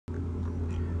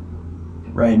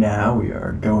Right now we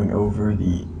are going over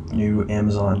the new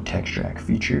Amazon Textract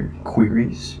feature,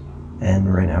 queries,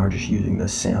 and right now we're just using the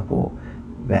sample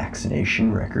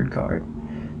vaccination record card.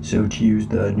 So to use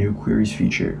the new queries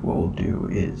feature, what we'll do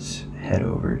is head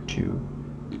over to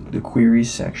the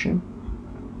queries section,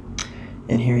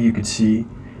 and here you can see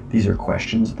these are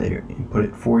questions. They input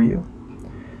it for you.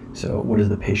 So what is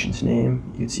the patient's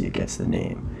name? You can see it gets the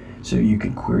name. So you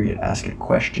can query it, ask it a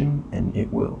question, and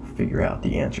it will figure out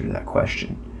the answer to that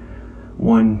question.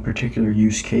 One particular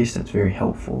use case that's very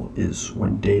helpful is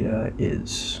when data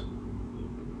is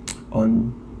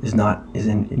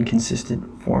in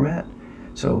inconsistent format.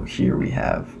 So here we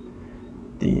have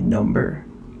the number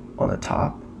on the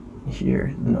top,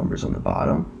 here the numbers on the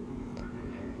bottom.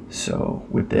 So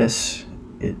with this,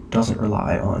 it doesn't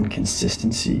rely on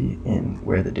consistency in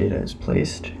where the data is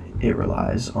placed. It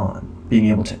relies on being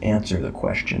able to answer the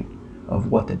question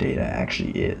of what the data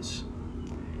actually is.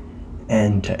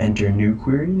 And to enter new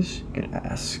queries, you can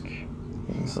ask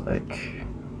things like,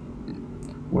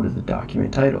 what is the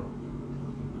document title?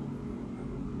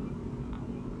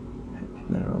 And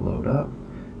then it'll load up.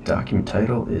 Document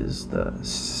title is the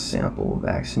sample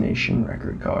vaccination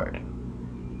record card.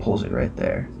 Pulls it right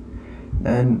there.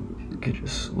 Then you could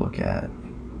just look at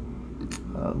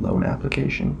a loan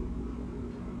application.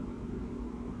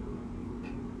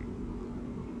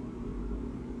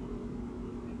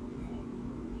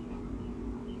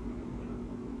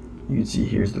 You can see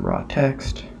here's the raw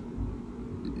text,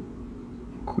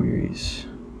 queries,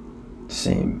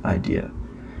 same idea.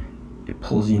 It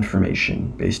pulls the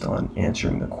information based on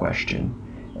answering the question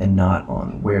and not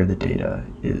on where the data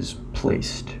is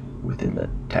placed within the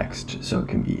text, so it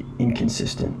can be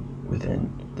inconsistent within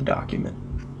the document.